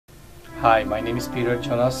Hi, my name is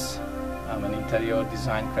Jonas. I'm an interior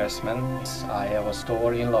design craftsman. I have a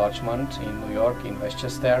store in Larchmont in New York, in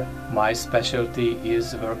Westchester. My specialty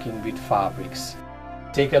is working with fabrics.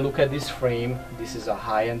 Take a look at this frame. This is a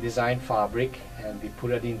high-end design fabric, and we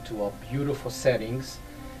put it into a beautiful settings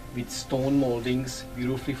with stone moldings,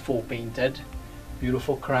 beautifully faux painted,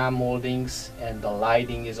 beautiful chrome moldings, and the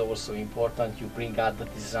lighting is also important. You bring out the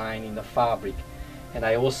design in the fabric. And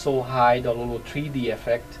I also hide a little 3D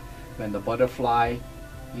effect when the butterfly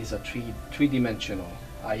is a three-dimensional.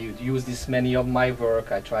 I use this many of my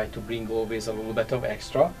work. I try to bring always a little bit of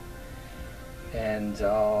extra. And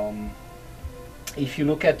if you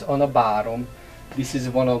look at on the bottom, this is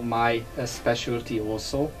one of my specialty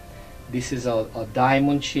also. This is a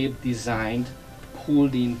diamond shape designed,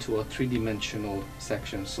 pulled into a three-dimensional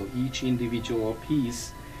section. So each individual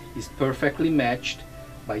piece is perfectly matched,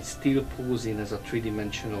 but still posing as a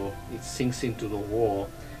three-dimensional. It sinks into the wall,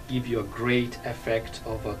 give you a great effect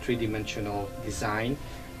of a three-dimensional design.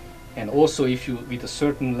 And also, if you, with a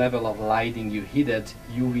certain level of lighting, you hit it,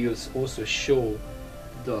 you will also show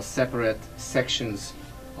the separate sections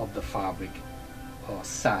of the fabric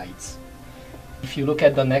sides. If you look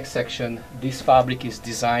at the next section, this fabric is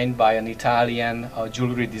designed by an Italian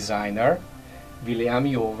jewelry designer, William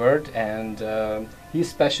Jovert, and his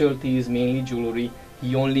specialty is mainly jewelry.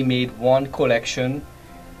 He only made one collection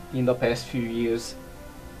in the past few years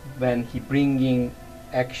when he bringing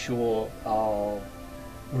actual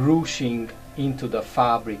ruching into the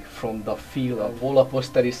fabric from the field of wall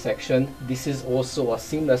upholstery section. This is also a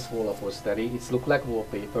seamless wall upholstery. It's look like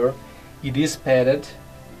wallpaper. It is padded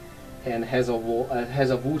and has a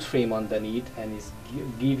wood frame underneath, and it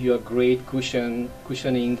give you a great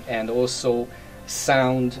cushioning and also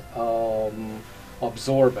sound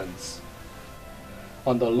absorbance.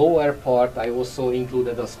 On the lower part, I also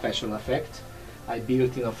included a special effect. I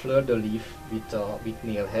built in a fleur-de-lis with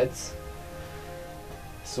nail heads,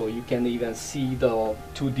 so you can even see the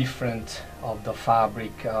two different of the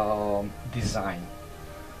fabric design.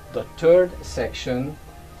 The third section,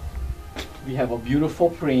 we have a beautiful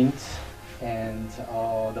print, and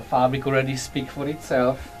the fabric already speaks for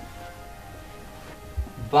itself.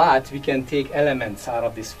 But we can take elements out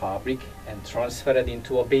of this fabric and transfer it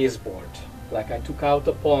into a baseboard. Like I took out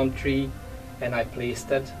a palm tree and I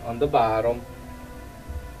placed it on the bottom.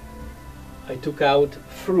 I took out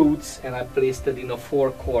fruits and I placed it in the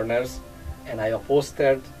four corners, and I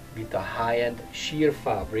upholstered with a high-end sheer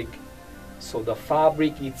fabric. So the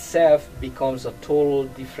fabric itself becomes a total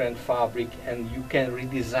different fabric, and you can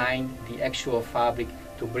redesign the actual fabric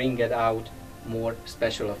to bring it out more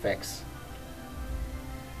special effects.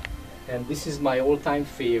 And this is my all-time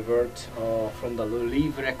favorite from the Le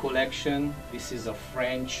Livre collection. This is a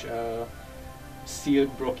French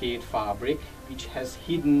silk brocade fabric which has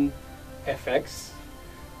hidden effects.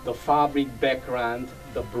 The fabric background,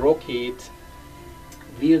 the brocade,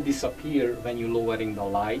 will disappear when you're lowering the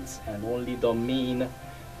lights, and only the main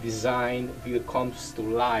design will come to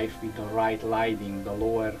life with the right lighting, the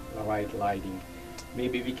lower right lighting.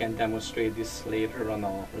 Maybe we can demonstrate this later on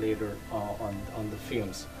the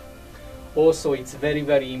films. Also, it's very,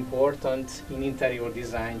 very important in interior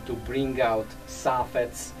design to bring out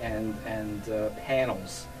soffits and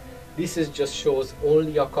panels. This is just shows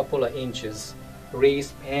only a couple of inches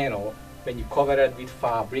raised panel. When you cover it with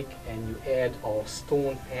fabric and you add a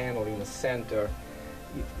stone panel in the center,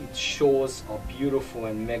 it shows a beautiful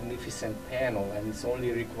and magnificent panel, and it's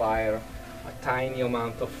only require a tiny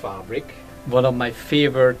amount of fabric. One of my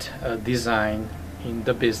favorite design in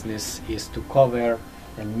the business is to cover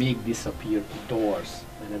and make disappear doors.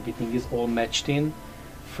 And everything is all matched in.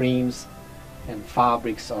 Frames and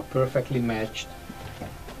fabrics are perfectly matched.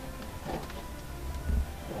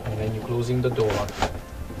 And when you're closing the door,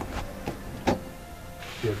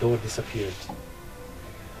 your door disappeared.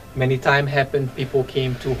 Many times happened, people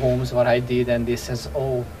came to homes what I did, and they says,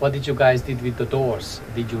 "Oh, what did you guys did with the doors?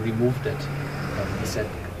 Did you remove it?" And he said,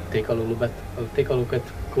 take a look at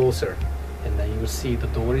closer, and then you will see the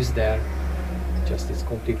door is there, just it's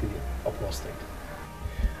completely upholstered.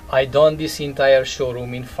 I done this entire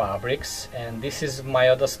showroom in fabrics, and this is my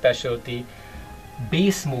other specialty.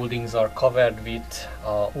 Base moldings are covered with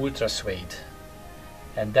ultra suede,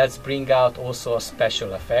 and that's bring out also a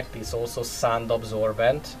special effect. It's also sound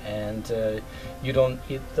absorbent, and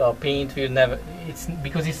paint will never,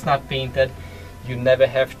 because it's not painted, you never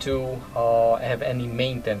have to have any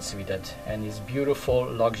maintenance with it, and it's beautiful,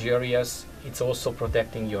 luxurious. It's also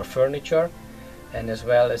protecting your furniture, and as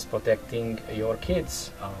well as protecting your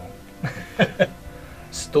kids.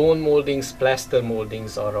 Stone moldings, plaster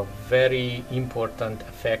moldings are a very important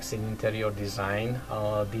effects in interior design.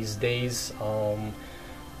 These days,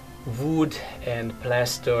 wood and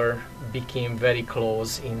plaster became very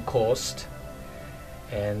close in cost,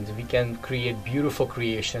 and we can create beautiful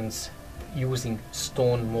creations using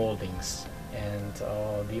stone moldings.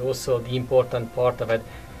 And also the important part of it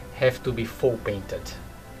have to be faux painted.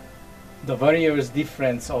 The various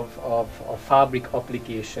difference of fabric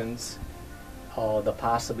applications, the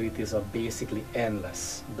possibilities are basically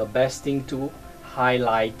endless. The best thing to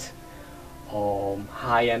highlight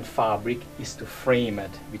high-end fabric is to frame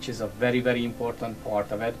it, which is a very important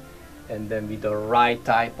part of it, and then with the right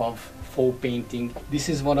type of faux painting. This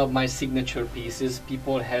is one of my signature pieces.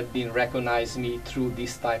 People have been recognizing me through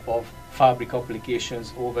this type of fabric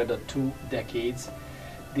applications over the 2 decades.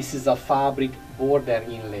 This is a fabric border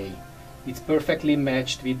inlay. It's perfectly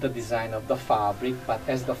matched with the design of the fabric, but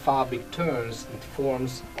as the fabric turns, it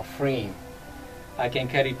forms a frame. I can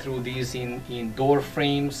carry through these in door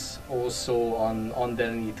frames, also on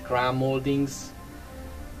underneath crown moldings.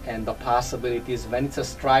 And the possibilities, when it's a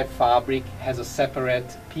striped fabric, has a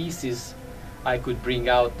separate pieces, I could bring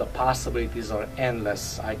out, the possibilities are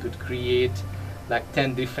endless. I could create like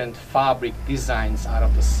 10 different fabric designs out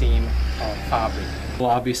of the same fabric. So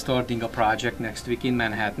I'll be starting a project next week in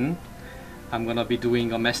Manhattan. I'm gonna be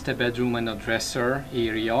doing a master bedroom and a dresser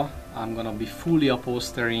area. I'm gonna be fully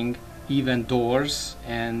upholstering even doors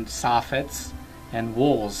and soffits and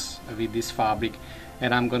walls with this fabric,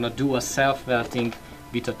 and I'm gonna do a self-welting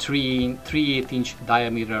with a 3/8 inch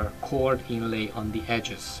diameter cord inlay on the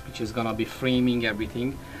edges, which is gonna be framing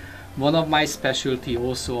everything. One of my specialty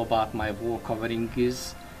also about my wall covering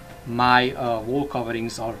is my wall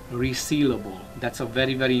coverings are resealable. That's a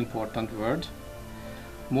very important word.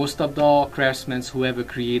 Most of the craftsmen who ever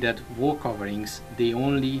created wall coverings, they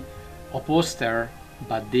only upholster,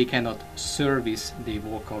 but they cannot service the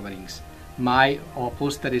wall coverings. My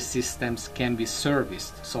upholstery systems can be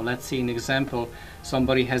serviced. So let's say an example,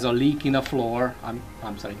 somebody has a leak in a floor,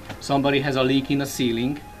 somebody has a leak in a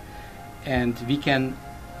ceiling, and we can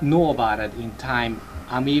know about it in time.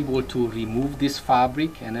 I'm able to remove this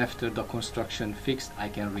fabric, and after the construction fixed, I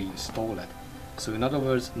can reinstall it. So in other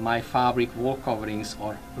words, my fabric wall coverings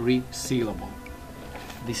are resealable.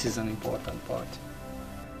 This is an important part.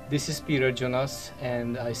 This is Peter Jonas,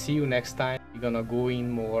 and I see you next time. We're gonna go in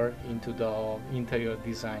more into the interior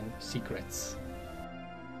design secrets.